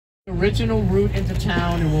Original route into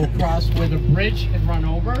town, and we'll cross where the bridge had run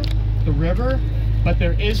over the river, but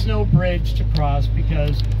there is no bridge to cross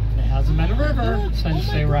because there hasn't been a river since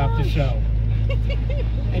they wrapped the show.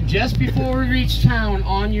 And just before we reach town,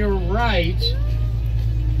 on your right,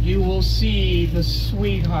 you will see the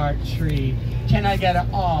sweetheart tree. Can I get a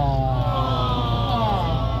aww?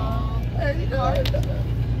 There you go.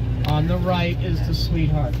 On the right is the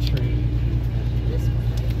sweetheart tree.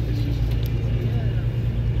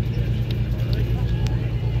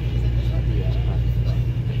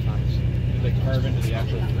 Carve into the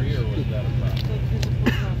actual tree, or was that a prop?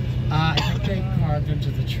 I think they carved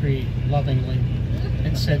into the tree lovingly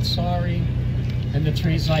and said sorry, and the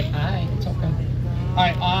tree's like, aye, it's okay. All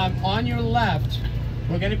right, on your left,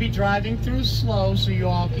 we're going to be driving through slow so you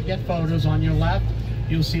all can get photos. On your left,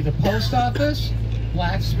 you'll see the post office,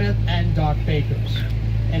 blacksmith, and Doc Baker's.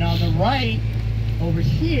 And on the right, over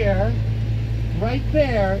here, right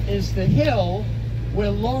there is the hill where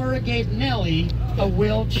Laura gave Nellie a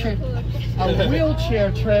wheelchair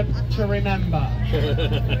trip to remember.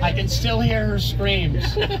 I can still hear her screams.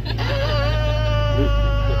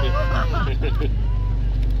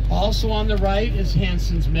 Also on the right is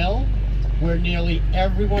Hanson's Mill, where nearly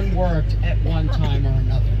everyone worked at one time or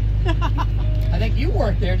another. I think you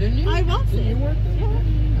worked there, didn't you? I was there. You worked there? Yeah.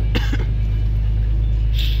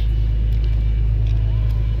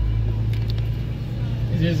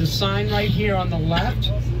 There's a sign right here on the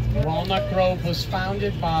left. Walnut Grove was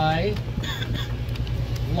founded by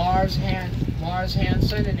Lars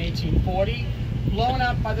Hansen in 1840, blown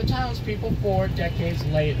up by the townspeople 4 decades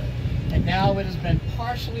later. And now it has been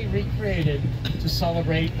partially recreated to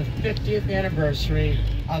celebrate the 50th anniversary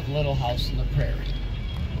of Little House on the Prairie.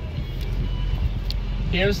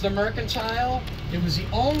 Here's the Mercantile. It was the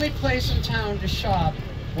only place in town to shop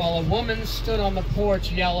while a woman stood on the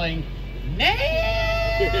porch yelling,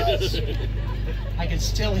 "Nails!" I can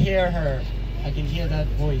still hear her. I can hear that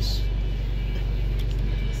voice.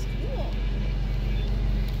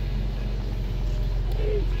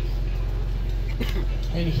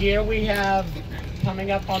 And here we have,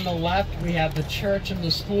 coming up on the left, we have the church and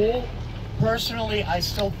the school. Personally, I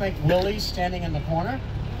still think Willie's standing in the corner.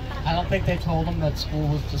 I don't think they told him that school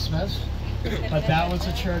was dismissed, but that was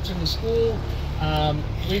the church and the school.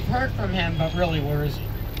 We've heard from him, but really, where is he?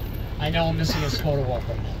 I know I'm missing his photo walk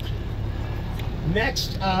right now.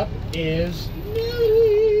 Next up is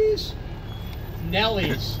Nellie's.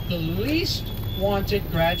 Nellie's, the least wanted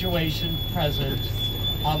graduation present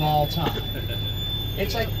of all time.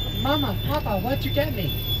 It's like, Mama, Papa, what'd you get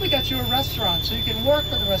me? We got you a restaurant so you can work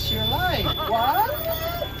for the rest of your life. What?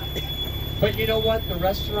 But you know what? The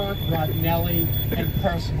restaurant brought Nellie and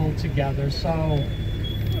Percival together, so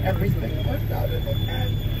everything worked out in the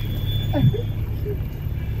end.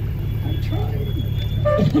 I'm trying.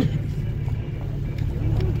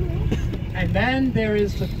 And then there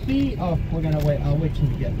is the feed. Oh, we're gonna wait. I'll wait till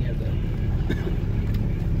we get near there.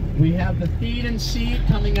 We have the feed and seed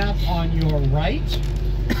coming up on your right.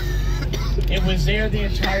 It was there the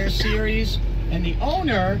entire series, and the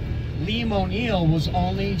owner, Liam O'Neill, was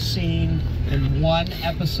only seen in 1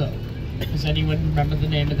 episode. Does anyone remember the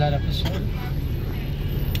name of that episode?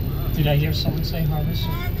 Did I hear someone say Harvest?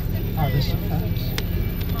 Harvest of Facts.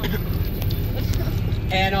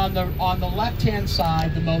 And on the left-hand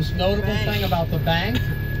side, the most notable thing about the bank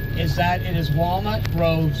is that it is Walnut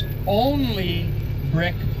Grove's only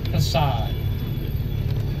brick facade.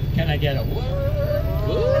 Can I get a woo?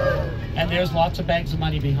 And there's lots of bags of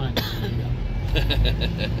money behind it.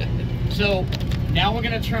 So now we're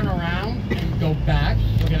going to turn around and go back.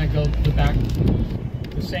 We're going to go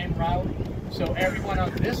the same route. So everyone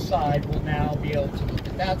on this side will now be able to look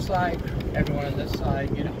at that side. Everyone on this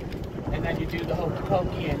side, you know. And then you do the hokey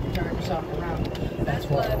pokey and you turn yourself around. That's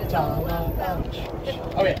what it's all about.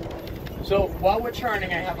 Oh yeah. So while we're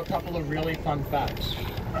turning, I have a couple of really fun facts.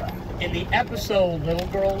 In the episode Little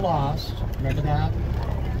Girl Lost, remember that?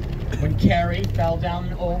 When Carrie fell down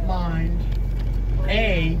an old mine.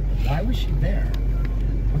 Why was she there?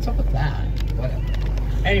 What's up with that? Whatever.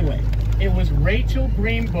 Anyway, it was Rachel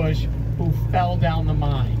Greenbush who fell down the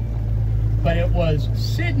mine. But it was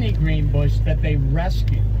Sydney Greenbush that they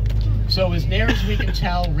rescued. So as near as we can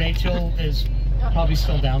tell, Rachel is probably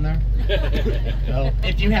still down there. So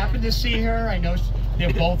if you happen to see her, I know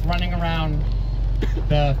they're both running around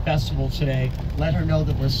the festival today. Let her know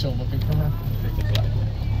that we're still looking for her.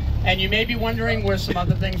 And you may be wondering where some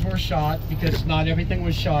other things were shot, because not everything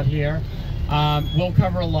was shot here. We'll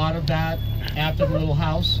cover a lot of that after the Little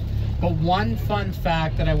House. But one fun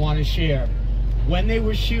fact that I want to share. When they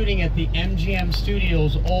were shooting at the MGM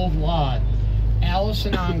Studios old lot,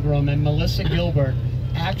 Allison Ingram and Melissa Gilbert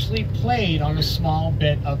actually played on a small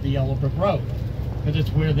bit of the Yellow Brick Road, because it's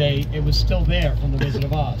where it was still there from The Wizard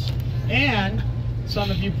of Oz. And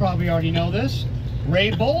some of you probably already know this,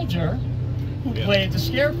 Ray Bolger, who played the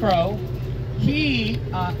Scarecrow, he,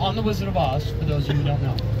 on The Wizard of Oz, for those of you who don't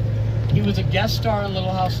know, he was a guest star in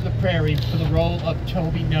Little House on the Prairie for the role of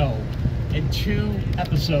Toby No in 2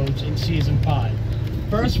 episodes in season 5.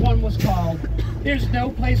 First one was called There's No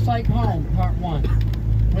Place Like Home, Part 1.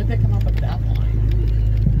 Where'd they come up with that line?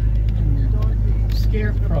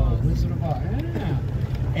 Scarecrow, Wizard of Oz. Yeah.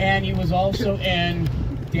 And he was also in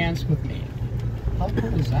Dance With Me. How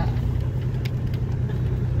cool is that?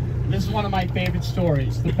 This is one of my favorite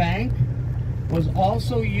stories. The bank was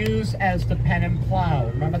also used as the pen and plow.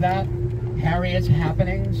 Remember that? Harriet's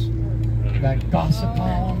Happenings? That gossip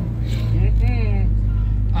column?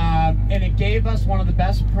 And it gave us one of the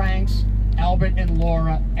best pranks Albert and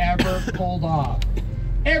Laura ever pulled off.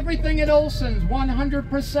 Everything at Olsen's,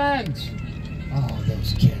 100%. Oh,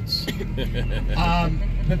 those kids.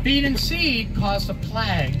 The feed and seed caused a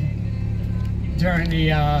plague during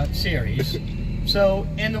the series. So,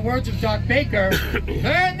 in the words of Doc Baker,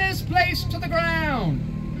 burn this place to the ground.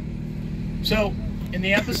 So, in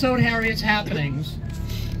the episode Harriet's Happenings,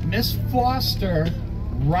 Miss Foster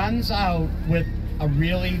runs out with a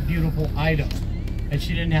really beautiful item that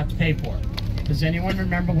she didn't have to pay for. Does anyone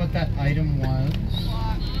remember what that item was?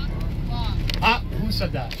 Ah, who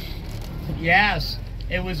said that? Yes,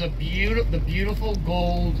 it was the beautiful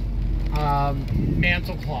gold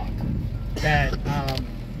mantle clock that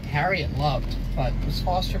Harriet loved, but Miss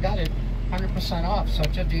Foster got it 100% off.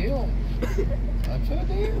 Such a deal. Such a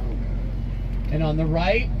deal. And on the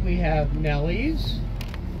right, we have Nellie's.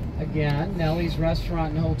 Again, Nellie's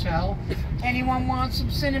Restaurant and Hotel. Anyone want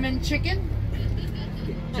some cinnamon chicken?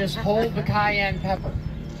 Just hold the cayenne pepper.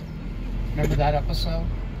 Remember that episode?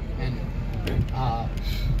 And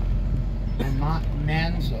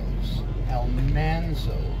El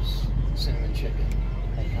Manzo's cinnamon chicken.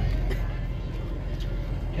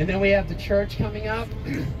 And then we have the church coming up.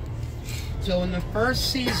 So in the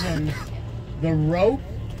first season, the rope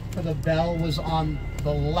for the bell was on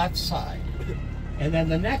the left side. And then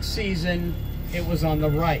the next season, it was on the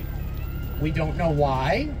right. We don't know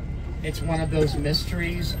why. It's one of those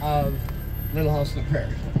mysteries of Little House on the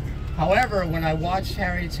Prairie. However, when I watched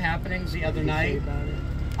Harriet's Happenings the other night,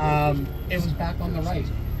 it was back on the right.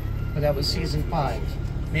 But that was season 5.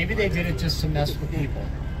 Maybe they did it just to mess with people.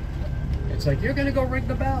 It's like, you're gonna go ring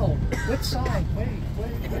the bell. Which side? Wait.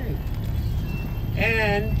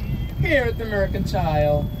 And here at the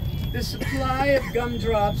Mercantile, the supply of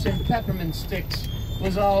gumdrops and peppermint sticks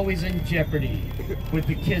was always in jeopardy with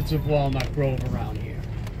the kids of Walnut Grove around here,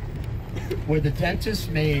 where the dentist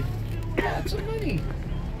made lots of money.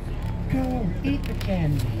 Go eat the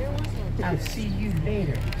candy. I'll see you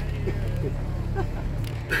later.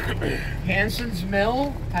 Hanson's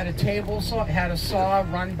Mill had a saw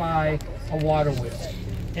run by a water wheel.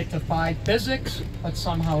 It defied physics, but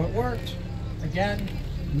somehow it worked. Again,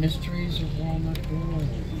 mysteries of Walnut Grove.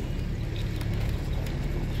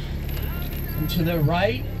 And to the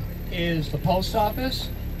right is the post office,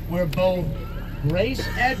 where both Grace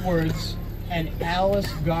Edwards and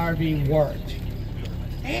Alice Garvey worked.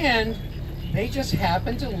 And they just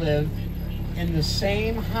happened to live in the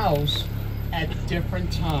same house at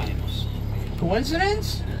different times.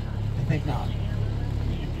 Coincidence? I think not.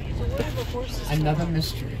 Another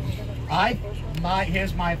mystery.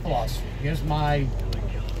 Here's my philosophy. Here's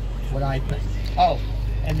what I think. Oh,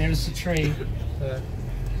 and there's the tree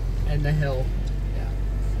and the hill.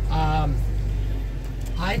 Yeah.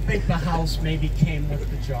 I think the house maybe came with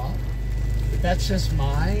the job. That's just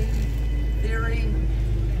my theory.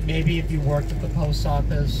 Maybe if you worked at the post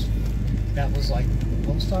office, that was like,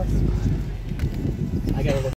 post office?